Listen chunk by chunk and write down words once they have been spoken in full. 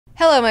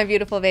Hello, my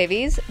beautiful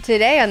babies.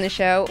 Today on the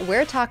show,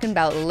 we're talking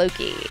about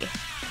Loki.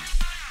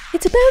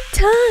 It's about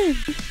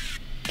time.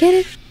 Get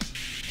it?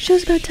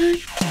 Show's about time.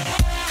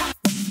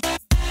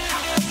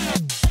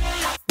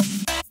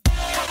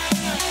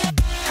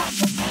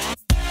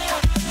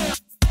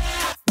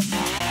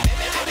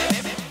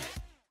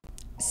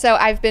 So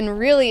I've been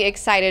really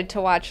excited to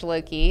watch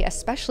Loki,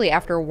 especially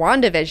after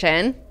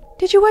WandaVision.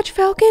 Did you watch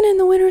Falcon and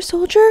the Winter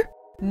Soldier?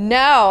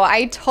 No,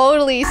 I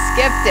totally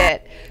skipped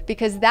it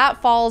because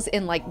that falls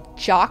in like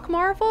jock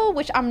Marvel,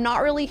 which I'm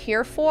not really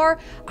here for.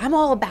 I'm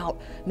all about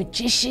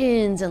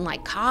magicians and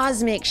like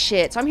cosmic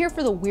shit. So I'm here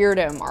for the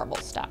weirdo Marvel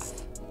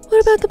stuff.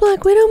 What about the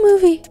Black Widow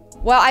movie?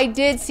 Well, I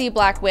did see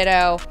Black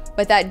Widow,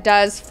 but that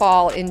does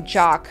fall in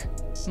jock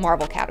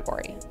Marvel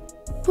category.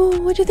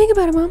 Oh, what'd you think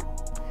about it, Mom?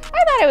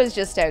 I thought it was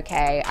just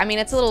okay. I mean,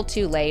 it's a little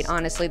too late,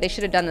 honestly. They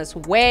should have done this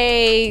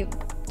way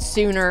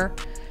sooner.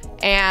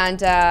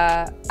 And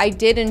I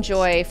did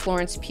enjoy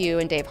Florence Pugh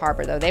and Dave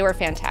Harbour, though. They were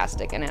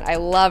fantastic in it. I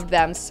loved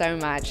them so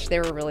much. They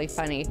were really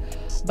funny.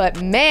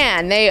 But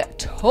man, they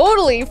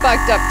totally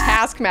fucked up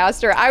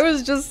Taskmaster. I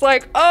was just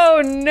like,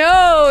 oh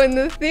no, in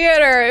the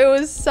theater. It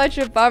was such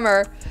a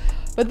bummer.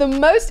 But the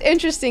most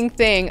interesting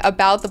thing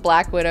about the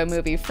Black Widow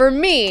movie, for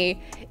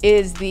me,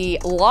 is the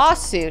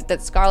lawsuit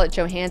that Scarlett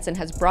Johansson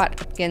has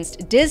brought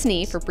against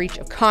Disney for breach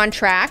of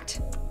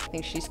contract. I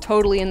think she's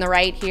totally in the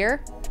right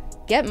here.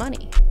 Get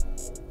money.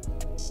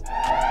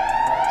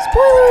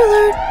 Spoiler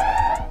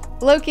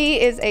alert! Loki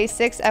is a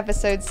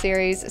 6-episode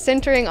series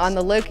centering on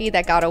the Loki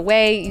that got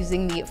away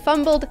using the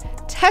fumbled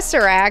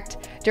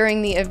Tesseract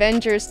during the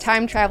Avengers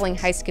time-traveling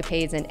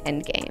heistcapades in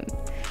Endgame.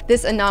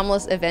 This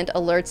anomalous event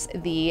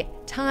alerts the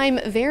Time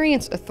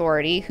Variance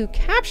Authority, who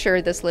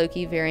captured this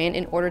Loki variant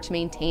in order to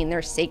maintain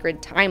their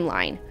sacred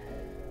timeline.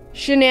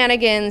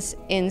 Shenanigans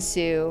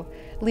ensue,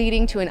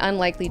 leading to an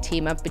unlikely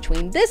team-up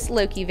between this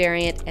Loki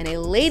variant and a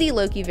Lady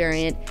Loki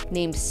variant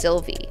named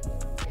Sylvie.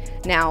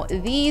 Now,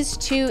 these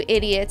two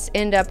idiots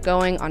end up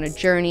going on a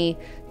journey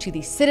to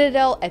the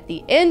Citadel at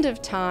the end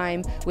of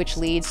time, which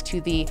leads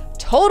to the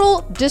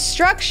total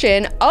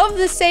destruction of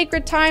the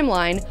sacred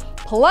timeline,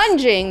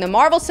 plunging the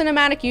Marvel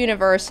Cinematic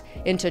Universe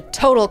into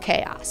total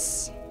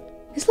chaos.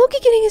 Is Loki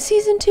getting a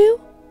season 2?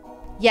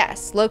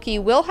 Yes, Loki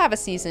will have a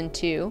season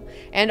 2,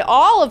 and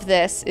all of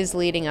this is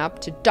leading up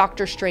to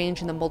Doctor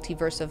Strange and the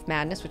Multiverse of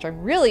Madness, which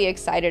I'm really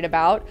excited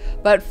about.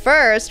 But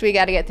first, we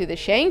gotta get through the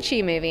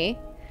Shang-Chi movie.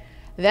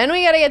 Then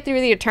we gotta get through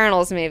the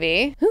Eternals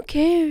movie. Who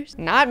cares?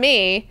 Not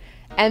me.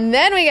 And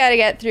then we gotta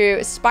get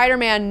through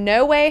Spider-Man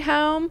No Way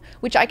Home,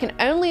 which I can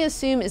only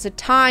assume is a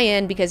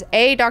tie-in because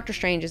A, Doctor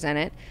Strange is in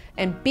it,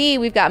 and B,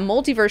 we've got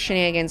multiverse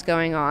shenanigans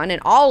going on,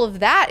 and all of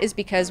that is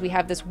because we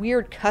have this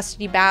weird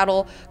custody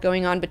battle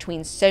going on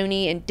between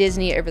Sony and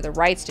Disney over the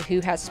rights to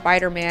who has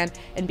Spider-Man,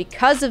 and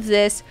because of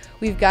this,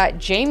 we've got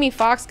Jamie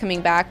Foxx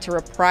coming back to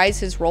reprise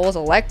his role as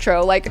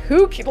Electro. Like,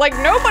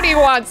 nobody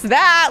wants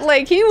that.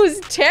 Like, he was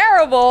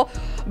terrible.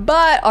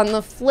 But on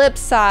the flip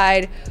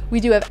side,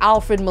 we do have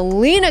Alfred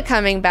Molina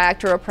coming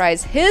back to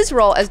reprise his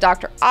role as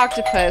Dr.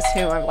 Octopus,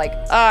 who I'm like,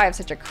 oh, I have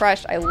such a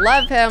crush. I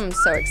love him. I'm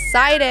so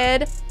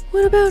excited.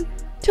 What about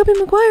Tobey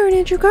Maguire and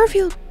Andrew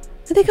Garfield?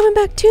 Are they coming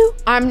back too?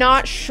 I'm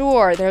not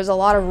sure. There's a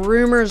lot of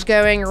rumors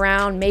going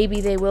around. Maybe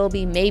they will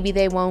be, maybe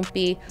they won't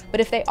be.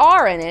 But if they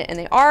are in it and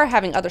they are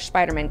having other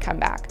Spider-Men come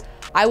back,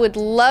 I would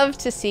love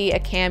to see a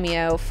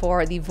cameo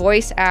for the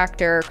voice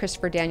actor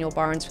Christopher Daniel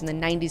Barnes from the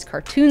 90s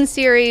cartoon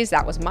series.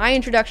 That was my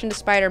introduction to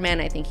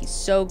Spider-Man. I think he's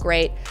so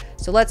great.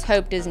 So let's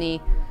hope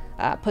Disney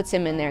puts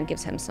him in there and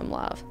gives him some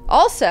love.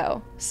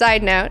 Also,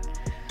 side note,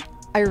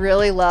 I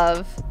really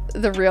love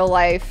the real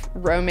life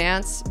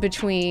romance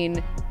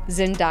between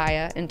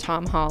Zendaya and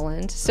Tom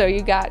Holland. So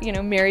you got, you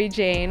know, Mary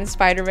Jane and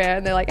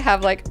Spider-Man. They like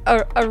have like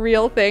a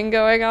real thing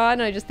going on.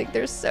 And I just think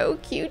they're so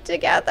cute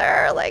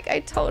together. Like, I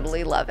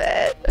totally love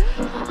it.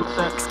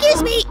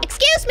 Excuse me.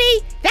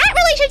 That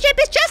relationship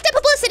is just a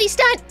publicity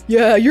stunt.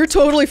 Yeah, you're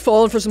totally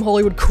falling for some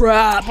Hollywood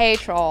crap. Hey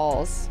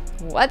trolls,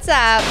 what's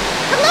up?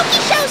 The Loki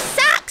show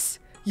sucks.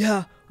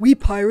 Yeah, we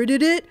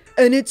pirated it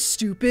and it's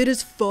stupid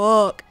as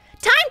fuck.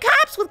 Time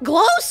cops with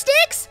glow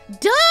sticks?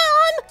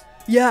 Dumb.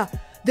 Yeah,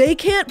 they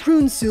can't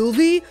prune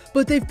Sylvie,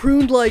 but they've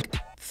pruned like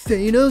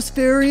Thanos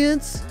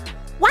variants.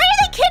 Why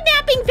are they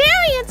kidnapping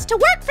variants to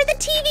work for the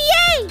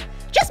TVA?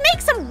 Just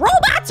make some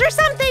robots or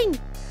something.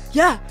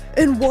 Yeah,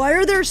 and why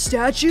are there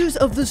statues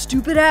of the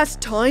stupid-ass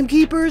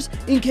timekeepers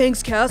in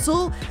Kang's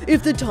castle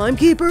if the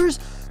timekeepers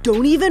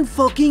don't even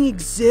fucking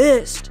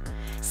exist?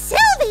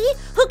 Sylvie,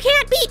 who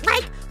can't beat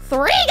like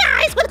 3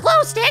 guys with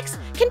glow sticks,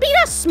 can beat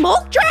a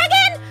smoke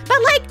dragon,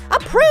 but like a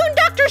pruned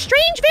Doctor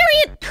Strange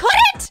variant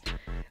couldn't?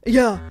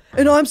 Yeah,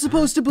 and I'm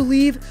supposed to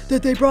believe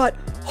that they brought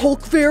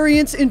Hulk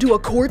variants into a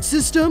court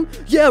system?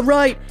 Yeah,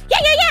 right. Yeah.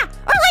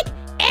 Or like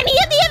any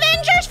of the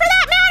Avengers for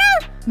that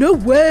matter? No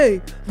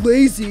way.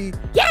 Lazy.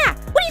 Yeah,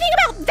 what do you think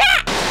about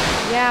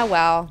that? Yeah,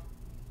 well,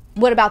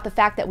 What about the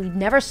fact that we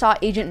never saw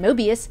Agent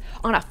Mobius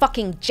on a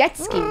fucking jet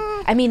ski?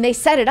 I mean, they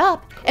set it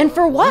up, and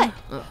for what?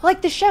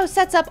 Like, the show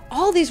sets up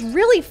all these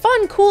really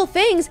fun, cool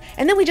things,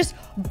 and then we just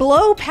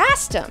blow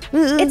past them.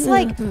 It's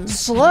like,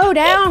 slow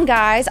down,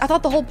 guys. I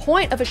thought the whole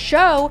point of a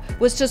show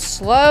was to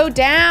slow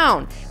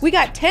down. We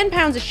got 10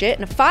 pounds of shit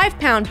in a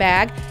 5-pound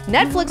bag.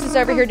 Netflix is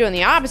over here doing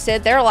the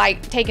opposite. They're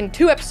like taking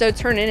 2 episodes,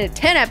 turning it into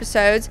 10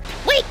 episodes.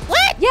 Wait,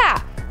 what?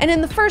 Yeah. And in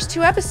the first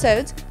 2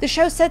 episodes, the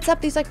show sets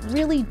up these like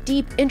really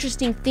deep,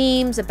 interesting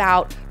themes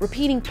about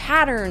repeating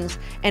patterns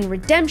and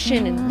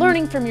redemption and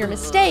learning from your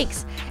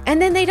mistakes.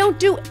 And then they don't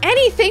do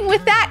anything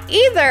with that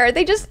either.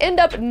 They just end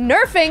up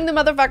nerfing the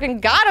motherfucking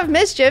god of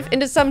mischief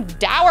into some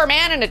dour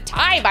man in a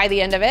tie by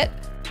the end of it.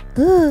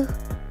 I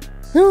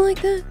don't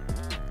like that.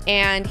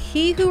 And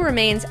He Who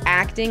Remains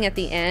acting at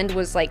the end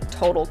was like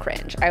total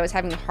cringe. I was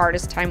having the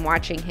hardest time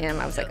watching him.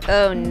 I was like,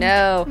 oh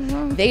no.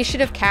 They should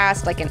have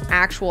cast like an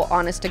actual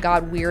honest to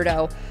God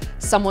weirdo.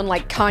 Someone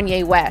like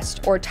Kanye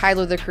West or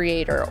Tyler the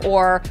Creator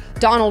or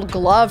Donald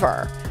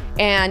Glover.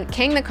 And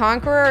King the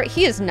Conqueror,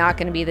 he is not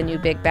gonna be the new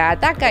big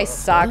bad. That guy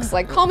sucks.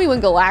 Like, call me when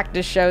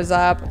Galactus shows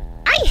up.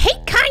 I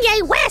hate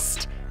Kanye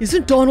West.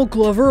 Isn't Donald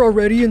Glover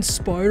already in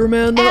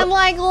Spider-Man though? And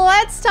like,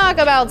 let's talk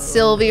about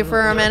Sylvie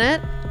for a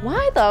minute.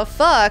 Why the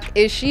fuck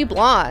is she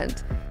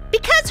blonde?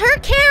 Because her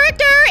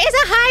character is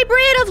a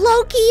hybrid of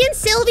Loki and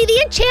Sylvie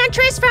the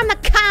Enchantress from the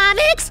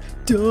comics.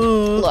 Duh.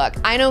 Look,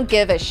 I don't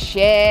give a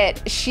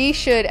shit. She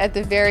should, at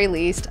the very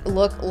least,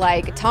 look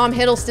like Tom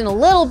Hiddleston a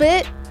little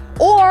bit,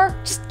 or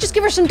just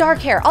give her some dark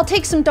hair. I'll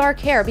take some dark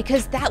hair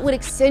because that would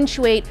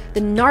accentuate the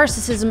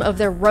narcissism of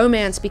their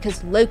romance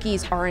because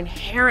Lokis are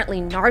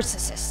inherently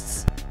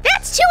narcissists.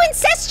 That's too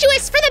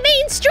incestuous for the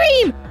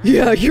mainstream.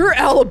 Yeah, your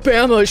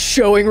Alabama is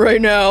showing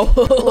right now.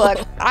 Look,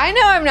 I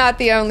know I'm not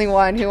the only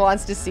one who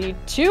wants to see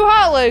 2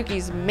 hot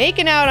Lokis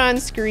making out on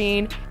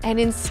screen, and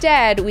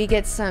instead we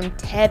get some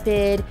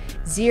tepid,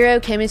 zero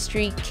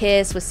chemistry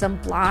kiss with some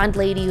blonde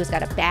lady who's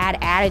got a bad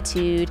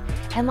attitude.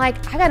 And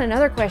like, I got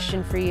another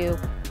question for you.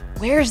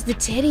 Where's the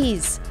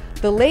titties?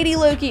 The Lady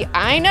Loki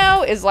I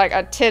know is like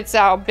a tits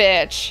out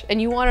bitch.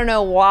 And you wanna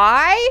know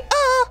why?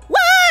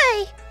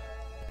 Why?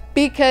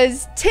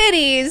 Because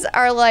titties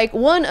are like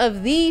one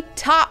of the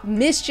top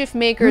mischief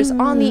makers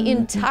on the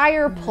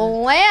entire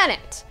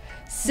planet.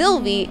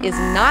 Sylvie is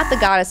not the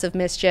goddess of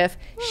mischief.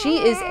 She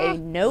is a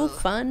no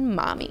fun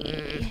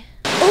mommy.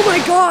 Oh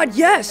my god,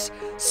 yes!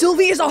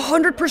 Sylvie is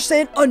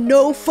 100% a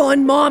no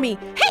fun mommy.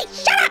 Hey,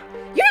 shut up!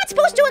 You're not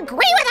supposed to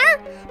agree with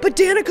her! But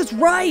Danika's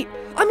right.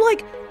 I'm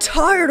like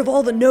tired of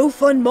all the no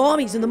fun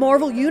mommies in the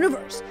Marvel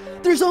universe.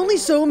 There's only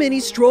so many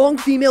strong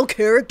female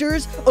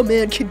characters a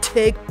man can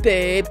take,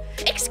 babe.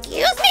 Excuse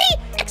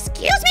me?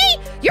 Excuse me?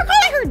 You're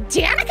calling her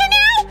Danika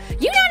now?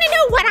 You wanna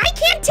know what I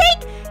can't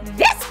take?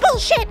 This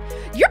bullshit!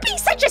 You're being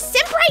such a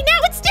simp right now,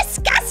 it's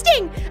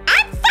disgusting!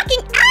 I'm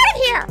fucking out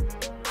of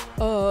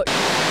here!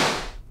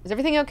 Is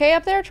everything okay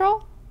up there,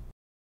 Troll?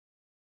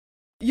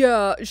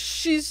 Yeah,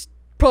 she's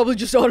probably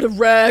just on a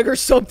rag or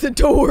something.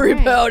 Don't worry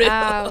about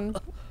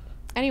it.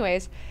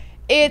 Anyways,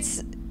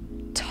 it's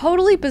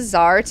totally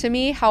bizarre to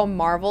me how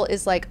Marvel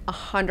is like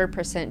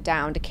 100%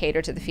 down to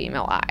cater to the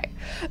female eye.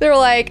 They're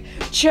like,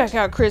 check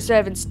out Chris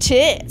Evans'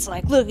 tits.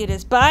 Like, look at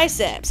his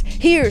biceps.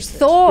 Here's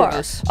Thor.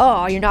 Goodness.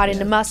 Oh, you're not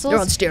into muscles? They're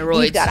on steroids.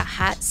 We've got a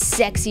hot,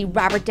 sexy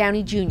Robert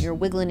Downey Jr.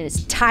 wiggling in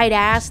his tight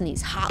ass and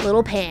these hot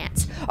little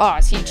pants. Oh,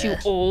 is he too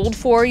old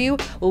for you?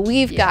 Well,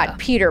 we've got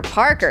Peter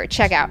Parker.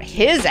 Check out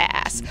his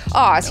ass.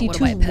 Oh, is he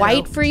too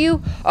white for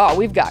you? Oh,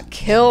 we've got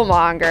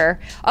Killmonger.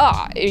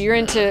 Oh, you're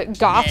into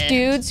goth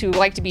dudes who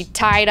like to be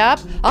tied up?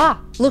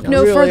 Ah, look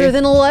no further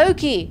than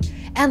Loki.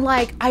 And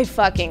like, I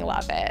fucking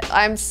love it.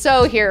 I'm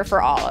so here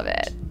for all of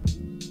it.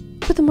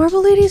 But the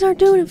Marvel ladies aren't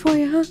doing it for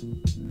you, huh?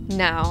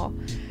 No,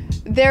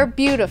 they're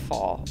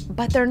beautiful,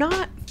 but they're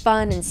not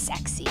fun and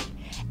sexy.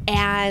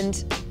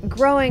 And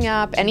growing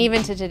up, and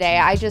even to today,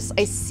 I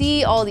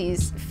see all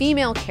these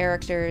female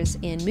characters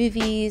in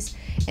movies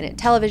and in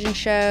television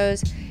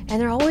shows, and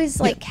they're always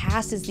like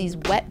cast as these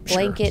wet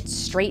blanket,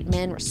 straight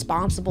men,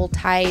 responsible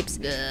types.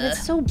 And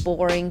it's so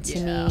boring to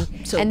me.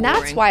 And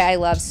that's why I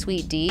love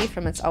Sweet D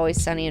from It's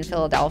Always Sunny in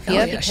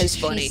Philadelphia, because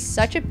she's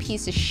such a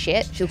piece of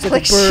shit. She looks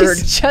like a bird.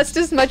 She's just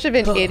as much of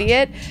an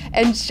idiot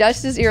and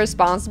just as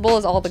irresponsible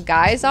as all the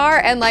guys are.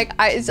 And like,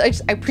 I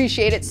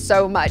appreciate it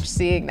so much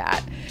seeing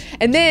that.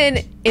 And then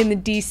in the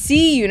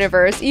DC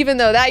universe, even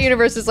though that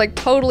universe is like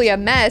totally a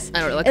mess,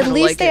 at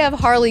least they have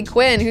Harley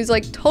Quinn, who's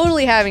like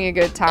totally having a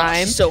good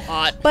time. She's so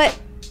hot. But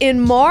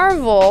in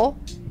Marvel,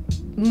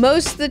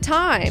 most of the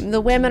time, the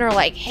women are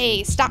like,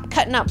 hey, stop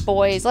cutting up,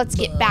 boys. Let's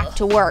get back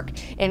to work.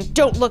 And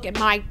don't look at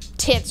my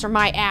tits or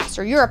my ass,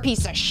 or you're a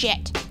piece of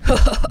shit.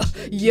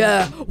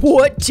 Yeah,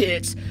 what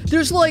tits?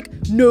 There's like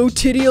no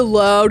titty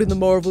allowed in the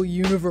Marvel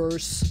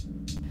universe.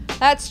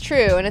 That's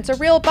true, and it's a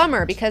real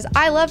bummer because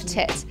I love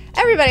tits.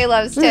 Everybody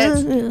loves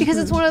tits because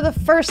it's one of the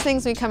first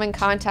things we come in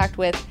contact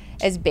with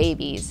as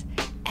babies.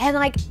 And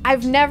like,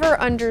 I've never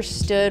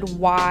understood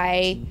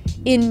why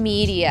in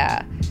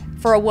media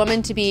for a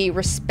woman to be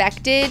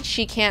respected,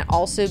 she can't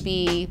also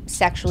be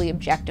sexually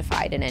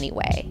objectified in any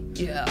way.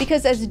 Yeah.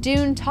 Because as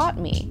Dune taught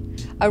me,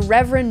 a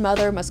reverend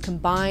mother must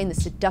combine the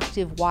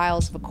seductive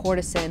wiles of a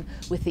courtesan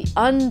with the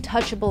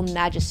untouchable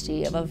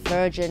majesty of a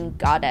virgin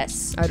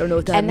goddess. I don't know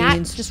what that means.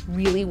 And that just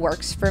really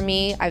works for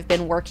me. I've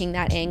been working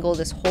that angle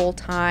this whole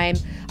time.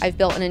 I've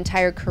built an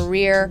entire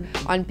career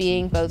on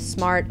being both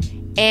smart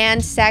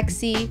and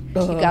sexy.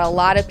 You've got a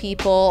lot of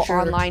people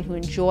online who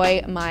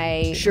enjoy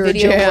my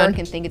video work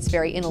and think it's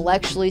very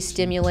intellectually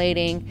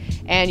stimulating.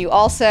 And you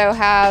also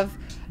have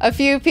a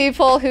few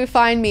people who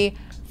find me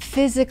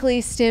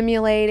physically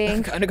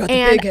stimulating. Kinda got the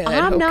big head.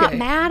 I'm not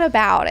mad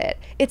about it.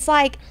 It's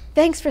like,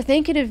 thanks for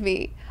thinking of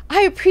me.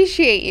 I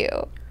appreciate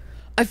you.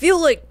 I feel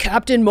like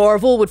Captain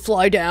Marvel would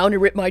fly down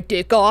and rip my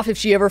dick off if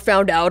she ever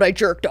found out I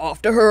jerked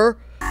off to her.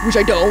 Which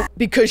I don't,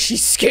 because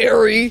she's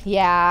scary.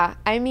 Yeah,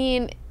 I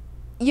mean,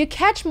 you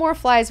catch more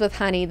flies with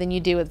honey than you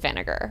do with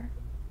vinegar.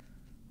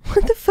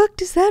 What the fuck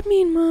does that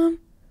mean, Mom?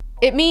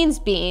 It means,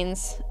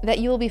 Beans, that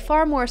you will be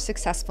far more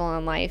successful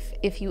in life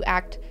if you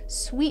act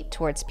sweet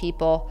towards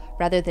people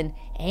rather than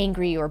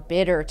angry or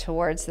bitter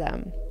towards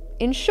them.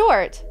 In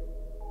short,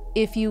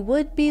 if you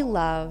would be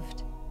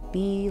loved,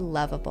 be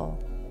lovable.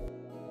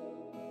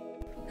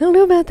 I don't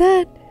know about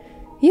that.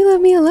 You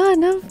love me a lot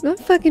and I'm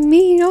fucking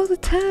mean all the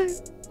time.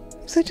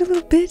 I'm such a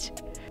little bitch.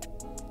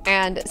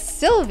 And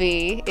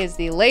Sylvie is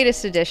the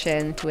latest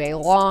addition to a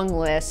long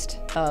list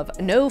of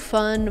no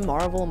fun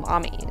Marvel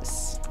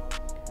mommies.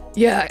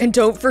 Yeah, and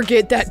don't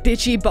forget that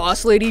bitchy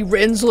boss lady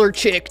Rensler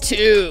chick,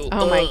 too.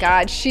 Oh my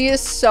god, she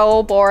is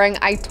so boring.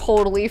 I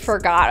totally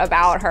forgot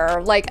about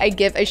her. Like, I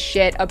give a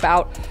shit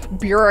about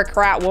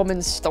bureaucrat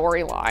woman's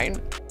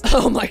storyline.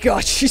 Oh my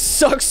god, she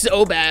sucks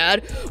so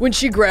bad. When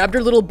she grabbed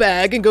her little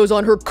bag and goes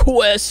on her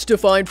quest to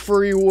find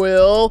free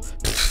will.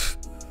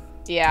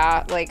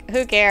 Yeah, like,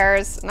 who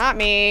cares? Not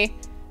me.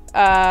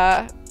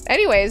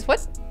 Anyways,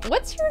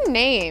 what's your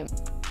name?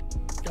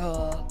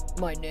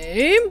 My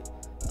name?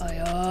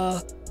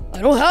 I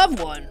don't have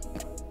one.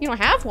 You don't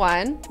have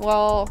one?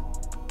 Well,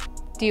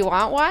 do you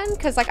want one?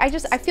 Cause like,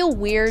 I feel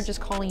weird just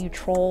calling you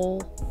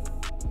Troll.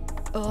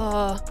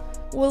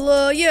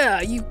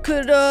 Yeah, you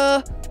could,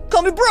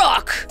 call me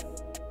Brawk.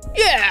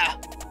 Yeah.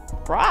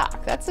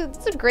 Brawk, that's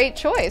a great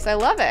choice. I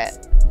love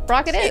it.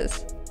 Brawk it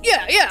is.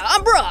 Yeah,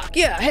 I'm Brawk.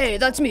 Yeah, hey,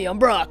 that's me, I'm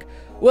Brawk.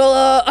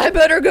 Well, I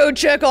better go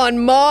check on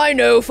my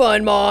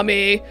no-fun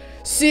mommy.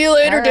 See you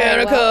later, All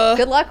right, Danika. well,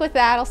 good luck with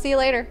that. I'll see you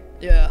later.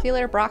 Yeah. See you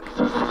later, Brawk.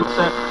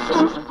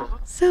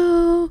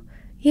 So,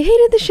 you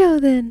hated the show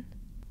then?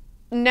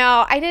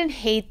 No, I didn't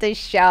hate the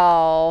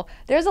show.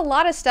 There's a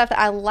lot of stuff that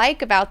I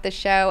like about the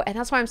show, and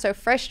that's why I'm so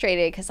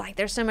frustrated, because like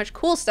there's so much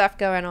cool stuff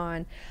going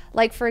on.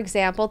 Like, for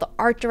example, the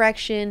art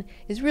direction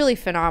is really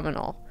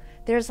phenomenal.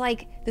 There's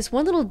like this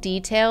one little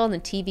detail in the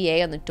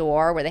TVA on the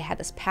door where they had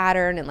this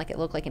pattern and like it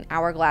looked like an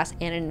hourglass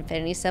and an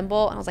infinity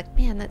symbol. And I was like,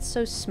 man, that's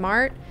so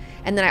smart.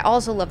 And then I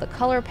also love the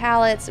color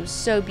palettes. It was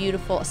so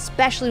beautiful,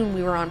 especially when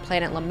we were on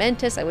Planet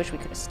Lamentus. I wish we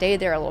could have stayed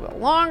there a little bit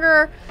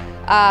longer.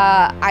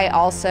 I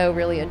also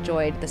really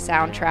enjoyed the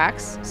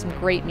soundtracks, some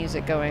great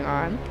music going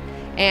on.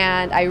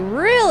 And I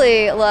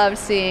really loved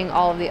seeing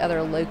all of the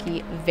other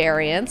Loki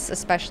variants,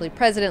 especially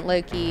President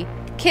Loki,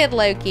 Kid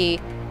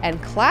Loki, and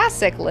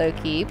classic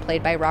Loki,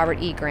 played by Robert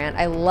E. Grant.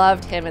 I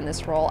loved him in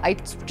this role. I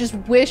just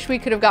wish we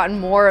could have gotten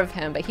more of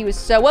him, but he was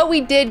so, what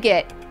we did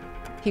get,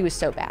 he was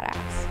so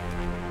badass.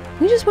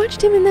 We just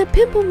watched him in that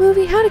pimple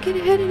movie, How to Get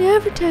Ahead in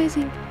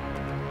Advertising.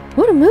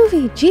 What a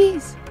movie,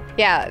 jeez.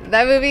 Yeah,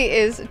 that movie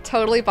is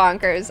totally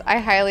bonkers. I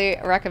highly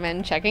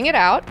recommend checking it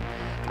out.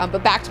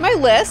 But back to my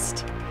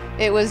list.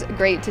 It was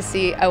great to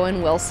see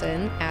Owen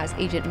Wilson as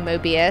Agent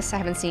Mobius. I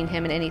haven't seen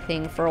him in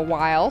anything for a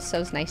while, so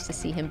it was nice to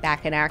see him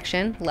back in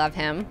action. Love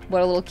him.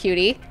 What a little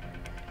cutie.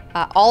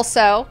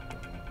 Also,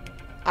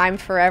 I'm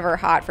forever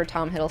hot for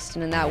Tom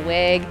Hiddleston in that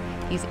wig.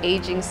 He's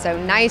aging so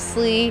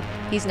nicely.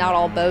 He's not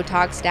all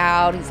Botoxed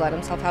out. He's let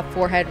himself have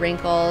forehead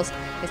wrinkles.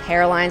 His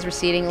hairline's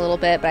receding a little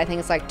bit, but I think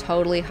it's like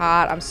totally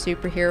hot. I'm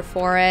super here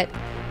for it.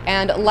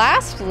 And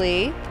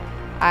lastly,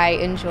 I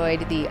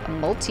enjoyed the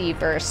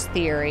multiverse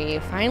theory.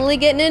 Finally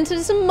getting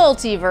into some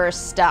multiverse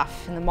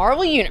stuff in the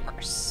Marvel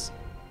Universe.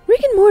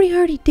 Rick and Morty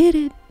already did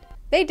it.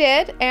 They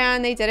did,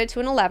 and they did it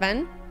to an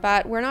 11,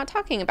 but we're not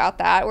talking about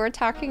that. We're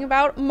talking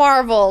about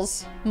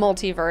Marvel's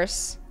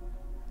multiverse.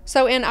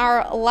 So in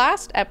our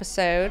last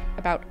episode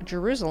about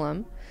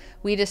Jerusalem,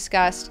 we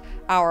discussed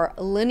our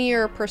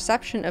linear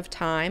perception of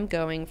time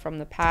going from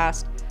the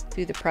past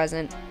through the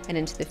present and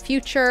into the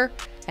future.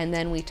 And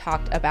then we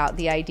talked about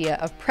the idea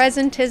of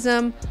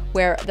presentism,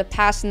 where the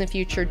past and the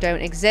future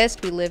don't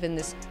exist. We live in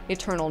this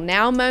eternal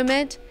now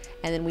moment.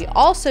 And then we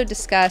also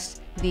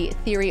discussed the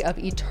theory of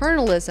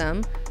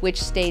eternalism, which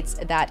states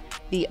that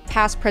the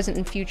past, present,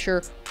 and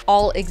future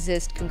all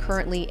exist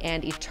concurrently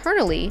and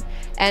eternally.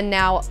 And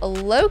now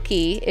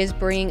Loki is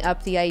bringing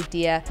up the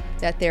idea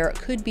that there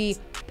could be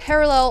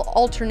parallel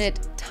alternate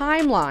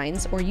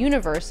timelines or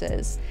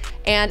universes.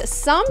 And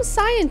some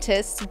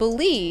scientists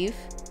believe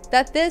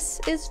that this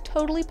is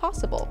totally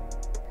possible.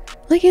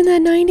 Like in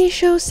that 90s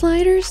show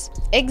Sliders?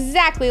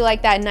 Exactly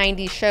like that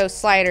 90s show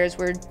Sliders,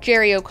 where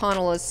Jerry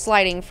O'Connell is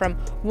sliding from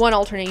one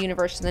alternate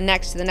universe to the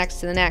next, to the next,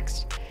 to the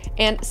next.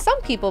 And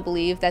some people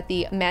believe that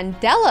the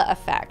Mandela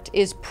effect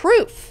is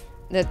proof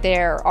that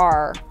there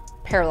are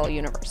parallel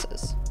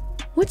universes.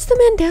 What's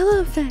the Mandela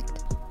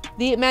effect?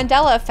 The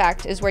Mandela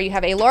effect is where you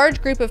have a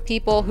large group of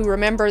people who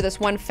remember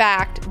this one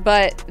fact,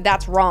 but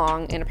that's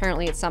wrong, and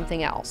apparently it's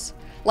something else.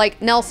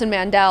 Like Nelson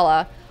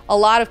Mandela, a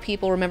lot of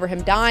people remember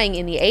him dying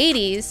in the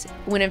 80s,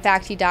 when in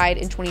fact he died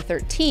in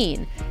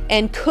 2013.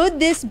 And could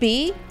this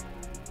be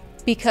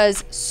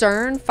because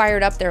CERN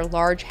fired up their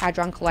Large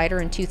Hadron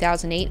Collider in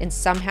 2008 and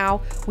somehow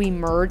we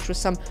merged with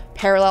some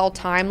parallel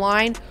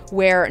timeline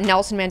where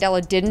Nelson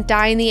Mandela didn't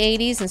die in the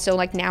 80s, and so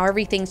like now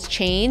everything's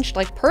changed?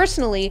 Like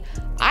personally,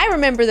 I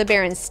remember the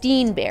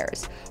Berenstain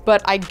Bears,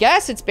 but I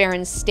guess it's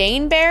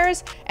Berenstain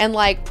Bears, and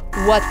like,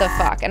 what the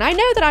fuck? And I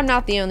know that I'm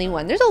not the only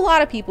one. There's a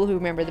lot of people who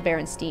remember the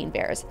Berenstain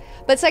Bears,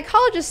 but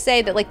psychologists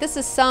say that like this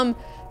is some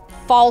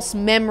false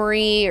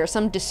memory or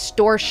some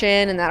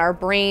distortion, and that our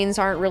brains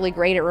aren't really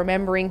great at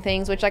remembering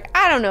things, which like,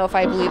 I don't know if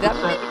I believe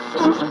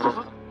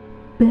that.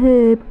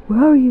 Babe,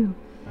 where are you?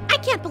 I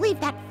can't believe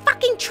that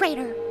fucking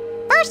traitor.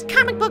 First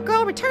comic book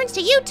girl returns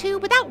to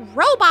YouTube without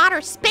robot or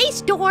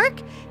space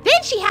dork.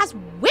 Then she has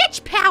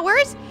witch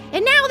powers.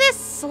 And now this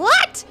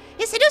slut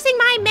is seducing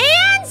my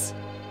mans?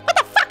 What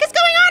the fuck is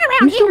going on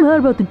around You still here? mad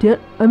about the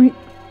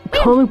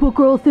comic book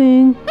girl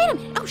thing? Wait a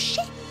minute. Oh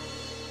shit.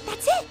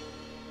 That's it.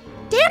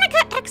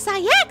 Danika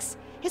XIX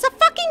is a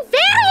fucking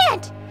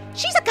variant.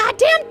 She's a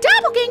goddamn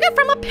doppelganger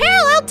from a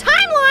parallel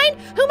timeline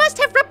who must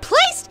have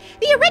replaced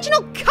the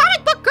original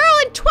comic book girl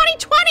in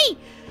 2020.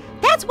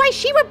 That's why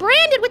she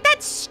rebranded with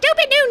that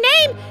stupid new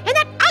name and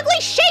that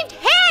ugly shaved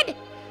head.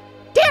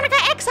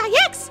 Danika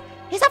XIX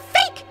is a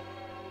fake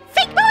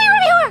movie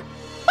reviewer.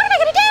 What am I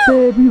gonna do?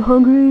 Babe, you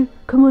hungry?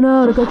 Come on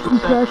out, I got you some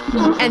trash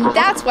cans. And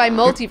that's why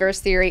multiverse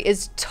theory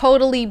is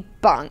totally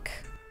bunk.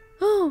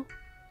 Oh,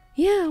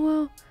 yeah,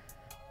 well,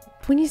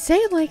 when you say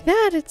it like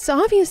that, it's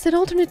obvious that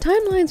alternate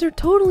timelines are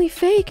totally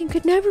fake and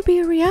could never be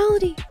a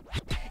reality.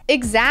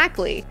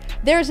 Exactly.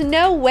 There's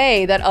no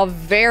way that a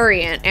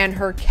variant and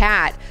her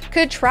cat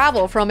could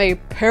travel from a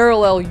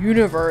parallel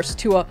universe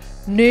to a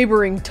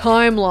neighboring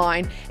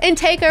timeline and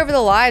take over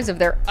the lives of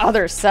their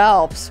other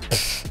selves.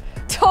 Pfft,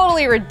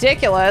 totally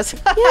ridiculous.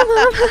 Yeah, Mom,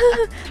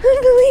 I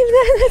believe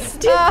that. That's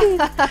stupid.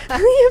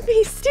 You'd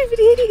be a stupid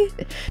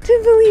idiot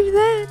to believe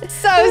that.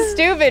 So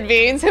stupid,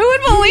 Beans. Who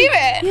would believe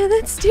it? Yeah,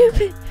 that's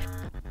stupid.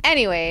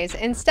 Anyways,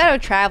 instead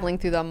of traveling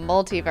through the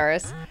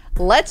multiverse,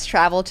 let's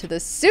travel to the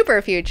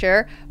super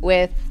future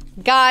with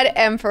God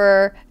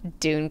Emperor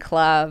Dune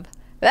Club.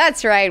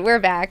 That's right, we're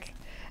back.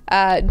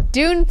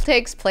 Dune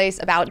takes place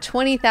about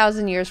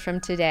 20,000 years from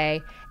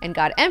today, and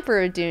God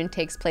Emperor Dune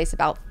takes place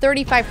about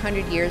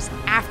 3,500 years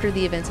after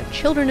the events of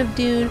Children of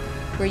Dune,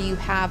 where you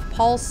have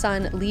Paul's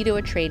son Leto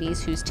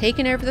Atreides, who's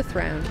taken over the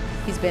throne.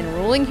 He's been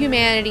ruling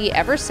humanity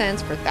ever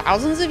since for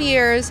thousands of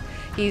years.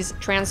 He's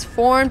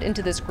transformed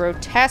into this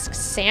grotesque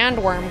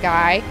sandworm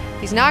guy.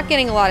 He's not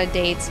getting a lot of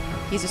dates.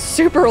 He's a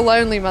super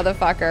lonely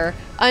motherfucker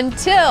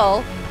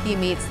until he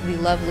meets the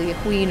lovely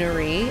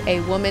Huinery, a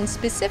woman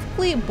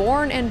specifically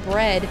born and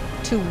bred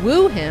to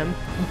woo him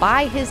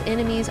by his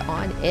enemies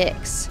on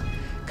Ix.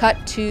 Cut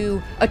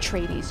to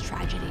Atreides'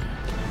 tragedy.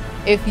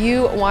 If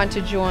you want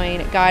to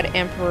join God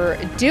Emperor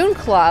Dune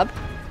Club,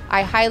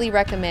 I highly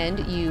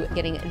recommend you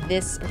getting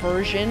this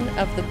version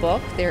of the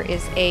book. There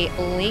is a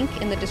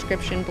link in the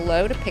description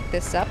below to pick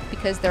this up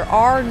because there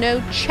are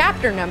no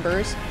chapter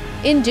numbers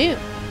in Dune.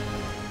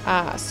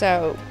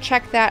 So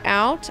check that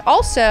out.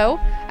 Also,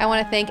 I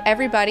want to thank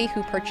everybody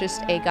who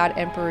purchased a God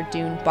Emperor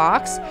Dune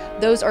box.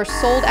 Those are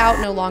sold out,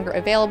 no longer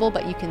available,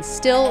 but you can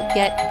still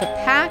get the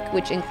pack,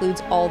 which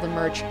includes all the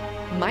merch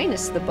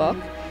minus the book.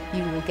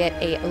 You will get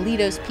a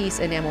Leto's Piece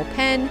enamel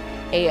pen,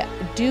 a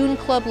Dune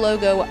Club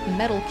logo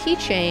metal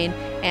keychain,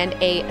 and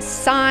a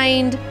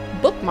signed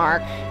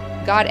bookmark,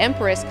 God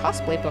Empress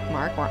cosplay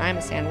bookmark, where I'm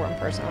a sandworm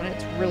person on it.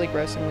 It's really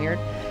gross and weird.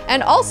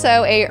 And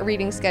also a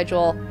reading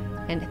schedule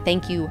and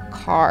thank you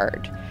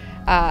card.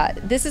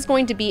 This is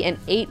going to be an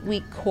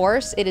 8-week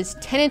course. It is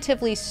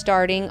tentatively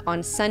starting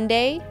on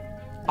Sunday,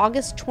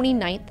 August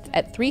 29th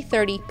at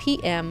 3:30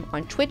 p.m.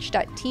 on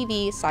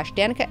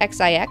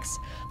twitch.tv/DanikaXIX.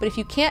 But if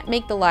you can't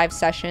make the live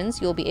sessions,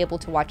 you'll be able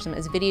to watch them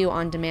as video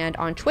on demand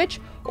on Twitch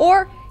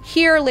or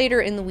here later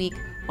in the week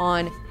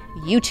on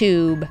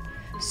YouTube.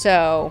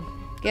 So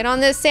get on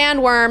this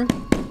sandworm.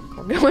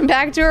 We're going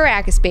back to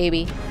Arrakis,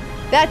 baby.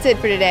 That's it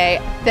for today.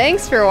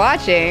 Thanks for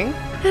watching.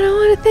 And I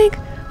want to thank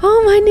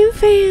all my new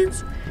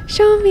fans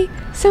showing me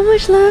so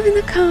much love in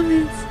the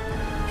comments.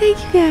 Thank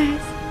you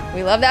guys.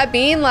 We love that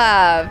bean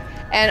love.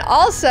 And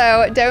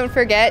also, don't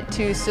forget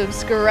to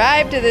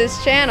subscribe to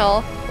this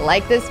channel,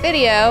 like this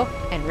video,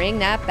 and ring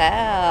that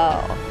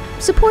bell.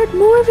 Support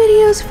more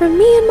videos from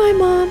me and my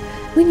mom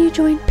when you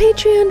join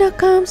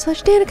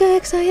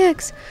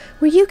patreon.com/DanikaXIX,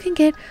 where you can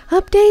get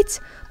updates,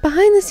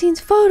 behind the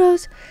scenes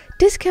photos,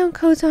 discount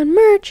codes on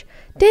merch,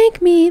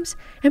 dank memes,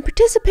 and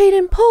participate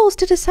in polls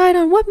to decide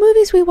on what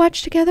movies we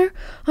watch together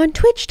on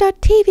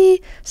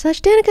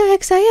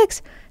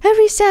twitch.tv/DanikaXIX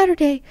every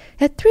Saturday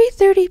at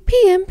 3:30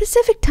 p.m.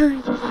 Pacific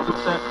Time.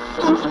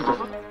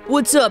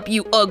 What's up,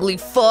 you ugly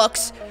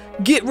fucks?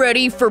 Get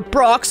ready for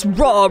Brawk's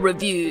Raw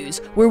Reviews,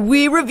 where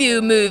we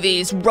review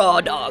movies raw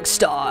dog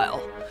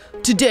style.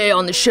 Today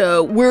on the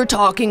show, we're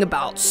talking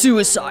about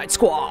Suicide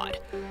Squad.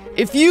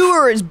 If you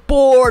are as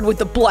bored with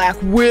the Black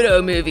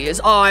Widow movie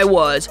as I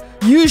was,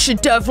 you should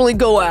definitely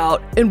go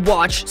out and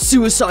watch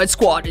Suicide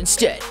Squad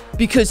instead,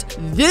 because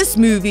this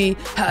movie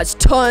has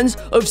tons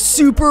of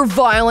super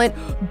violent,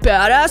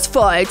 badass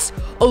fights.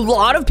 A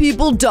lot of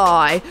people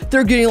die.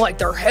 They're getting like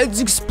their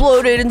heads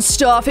exploded and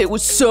stuff. It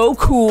was so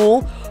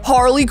cool.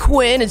 Harley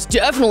Quinn is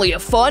definitely a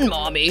fun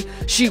mommy.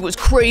 She was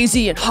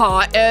crazy and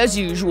hot as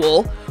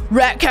usual.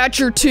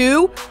 Ratcatcher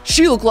 2,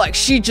 she looked like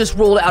she just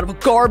rolled out of a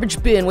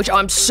garbage bin, which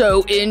I'm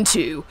so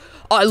into.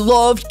 I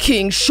loved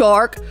King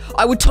Shark.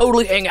 I would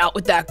totally hang out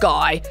with that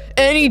guy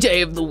any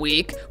day of the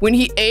week. When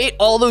he ate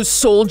all those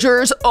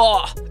soldiers,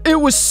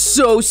 it was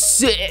so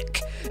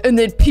sick. And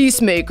then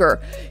Peacemaker,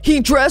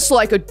 he dressed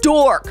like a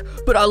dork,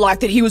 but I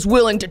liked that he was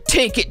willing to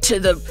take it to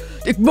the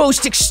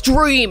most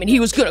extreme and he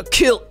was gonna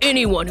kill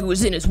anyone who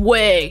was in his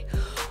way.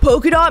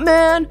 Polka Dot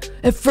Man,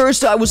 at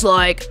first I was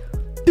like,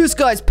 this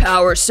guy's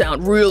powers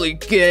sound really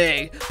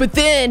gay. But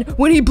then,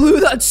 when he blew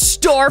that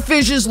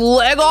starfish's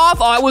leg off,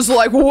 I was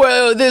like,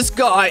 whoa, this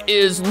guy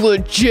is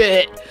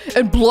legit.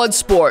 And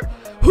Bloodsport.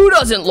 Who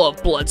doesn't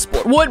love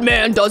Bloodsport? What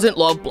man doesn't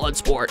love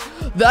Bloodsport?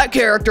 That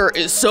character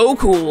is so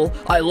cool.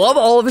 I love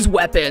all of his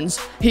weapons.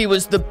 He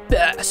was the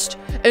best.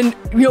 And,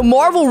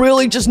 Marvel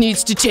really just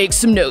needs to take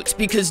some notes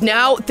because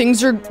now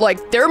things are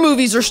like, their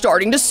movies are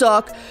starting to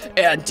suck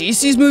and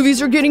DC's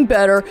movies are getting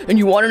better. And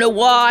you want to know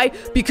why?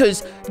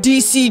 Because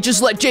DC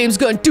just let James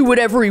Gunn do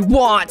whatever he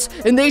wants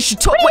and they should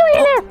talk.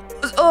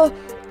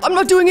 I'm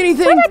not doing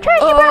anything. Where's that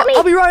trash you brought me?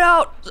 I'll be right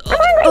out. I'm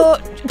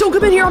hungry. Don't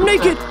come in here. I'm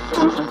naked.